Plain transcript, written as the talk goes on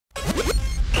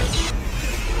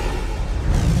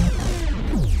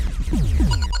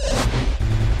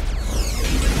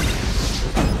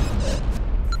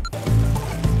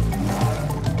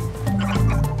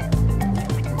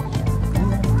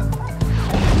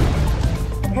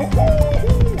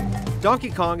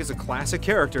Donkey Kong is a classic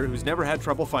character who's never had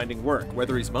trouble finding work,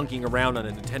 whether he's monkeying around on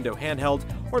a Nintendo handheld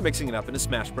or mixing it up in a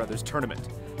Smash Bros. Tournament.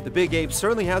 The Big Ape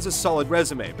certainly has a solid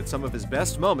resume, but some of his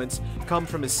best moments come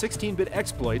from his 16-bit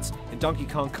exploits in Donkey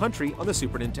Kong Country on the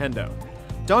Super Nintendo.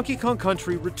 Donkey Kong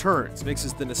Country Returns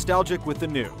mixes the nostalgic with the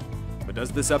new, but does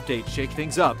this update shake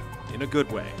things up in a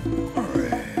good way?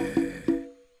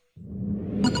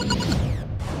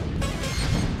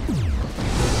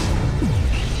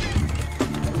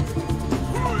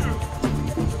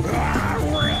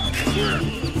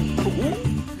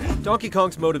 Donkey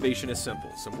Kong's motivation is simple.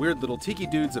 Some weird little tiki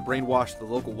dudes that brainwashed the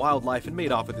local wildlife and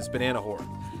made off with his banana horde.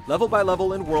 Level by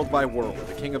level and world by world,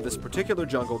 the king of this particular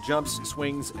jungle jumps,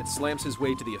 swings, and slams his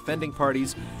way to the offending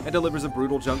parties and delivers a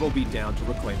brutal jungle beatdown to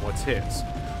reclaim what's his.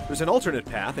 There's an alternate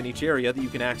path in each area that you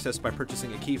can access by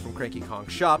purchasing a key from Cranky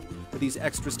Kong's shop, but these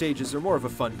extra stages are more of a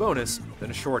fun bonus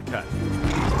than a shortcut.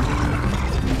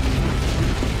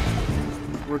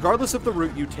 Regardless of the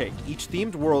route you take, each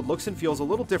themed world looks and feels a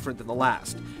little different than the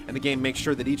last, and the game makes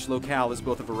sure that each locale is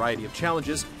both a variety of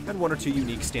challenges and one or two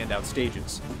unique standout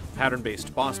stages.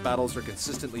 Pattern-based boss battles are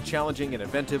consistently challenging and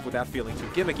inventive without feeling too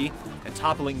gimmicky, and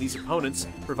toppling these opponents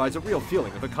provides a real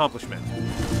feeling of accomplishment.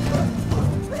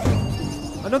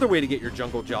 Another way to get your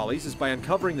jungle jollies is by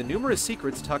uncovering the numerous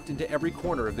secrets tucked into every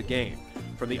corner of the game.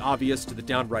 From the obvious to the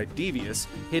downright devious,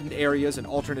 hidden areas and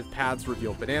alternate paths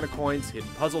reveal banana coins, hidden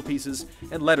puzzle pieces,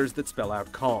 and letters that spell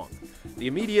out Kong. The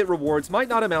immediate rewards might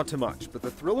not amount to much, but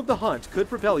the thrill of the hunt could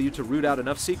propel you to root out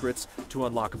enough secrets to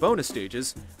unlock bonus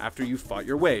stages after you've fought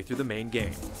your way through the main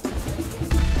game.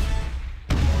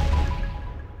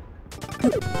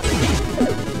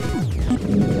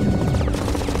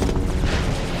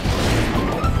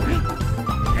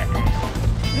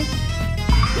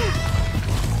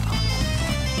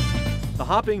 The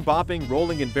hopping, bopping,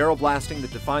 rolling, and barrel blasting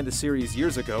that defined the series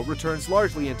years ago returns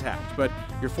largely intact, but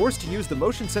you're forced to use the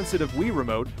motion-sensitive Wii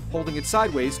remote, holding it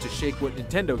sideways to shake what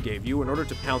Nintendo gave you in order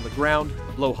to pound the ground,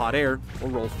 blow hot air, or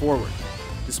roll forward.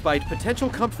 Despite potential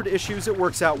comfort issues, it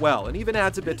works out well, and even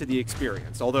adds a bit to the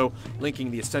experience, although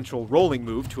linking the essential rolling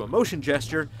move to a motion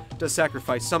gesture does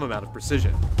sacrifice some amount of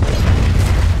precision.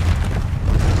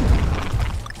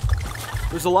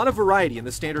 There's a lot of variety in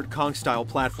the standard Kong-style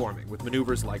platforming, with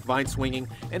maneuvers like vine swinging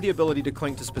and the ability to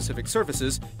cling to specific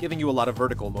surfaces, giving you a lot of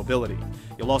vertical mobility.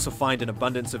 You'll also find an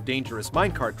abundance of dangerous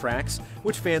minecart tracks,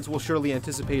 which fans will surely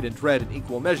anticipate and dread in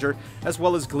equal measure, as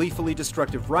well as gleefully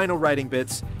destructive rhino riding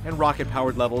bits and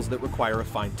rocket-powered levels that require a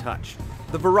fine touch.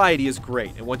 The variety is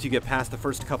great, and once you get past the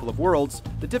first couple of worlds,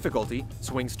 the difficulty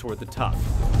swings toward the tough.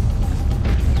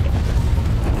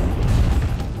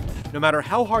 No matter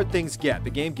how hard things get, the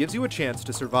game gives you a chance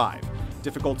to survive.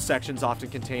 Difficult sections often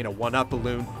contain a one-up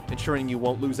balloon, ensuring you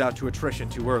won't lose out to attrition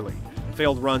too early.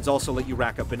 Failed runs also let you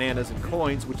rack up bananas and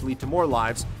coins, which lead to more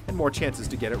lives and more chances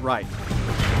to get it right.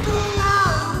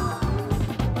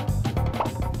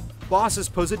 Bosses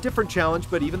pose a different challenge,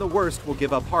 but even the worst will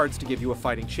give up hearts to give you a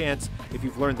fighting chance if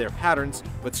you've learned their patterns,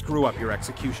 but screw up your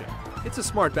execution. It's a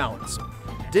smart balance.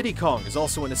 Diddy Kong is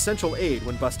also an essential aid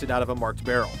when busted out of a marked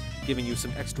barrel, giving you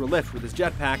some extra lift with his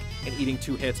jetpack and eating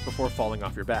 2 hits before falling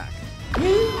off your back.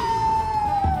 You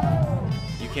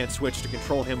can't switch to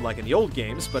control him like in the old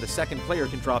games, but a second player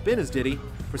can drop in as Diddy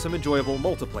for some enjoyable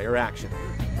multiplayer action.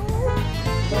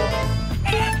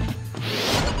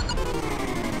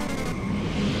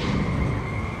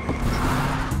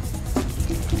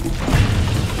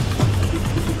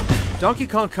 Donkey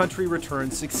Kong Country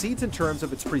Returns succeeds in terms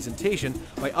of its presentation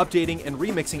by updating and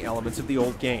remixing elements of the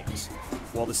old games.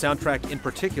 While the soundtrack in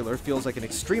particular feels like an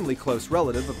extremely close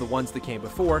relative of the ones that came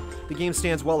before, the game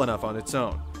stands well enough on its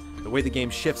own. The way the game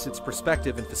shifts its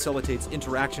perspective and facilitates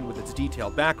interaction with its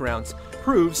detailed backgrounds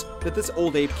proves that this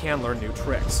old ape can learn new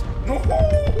tricks.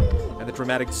 And the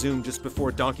dramatic zoom just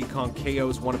before Donkey Kong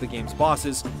KOs one of the game's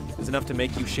bosses is enough to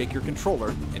make you shake your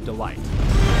controller in delight.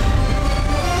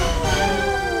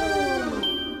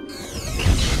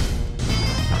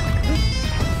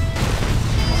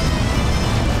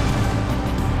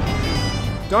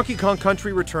 Donkey Kong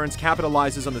Country Returns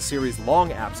capitalizes on the series'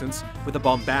 long absence with a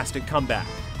bombastic comeback.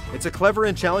 It's a clever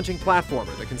and challenging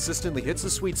platformer that consistently hits the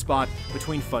sweet spot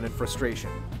between fun and frustration.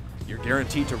 You're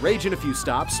guaranteed to rage in a few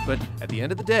stops, but at the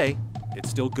end of the day, it's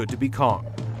still good to be Kong.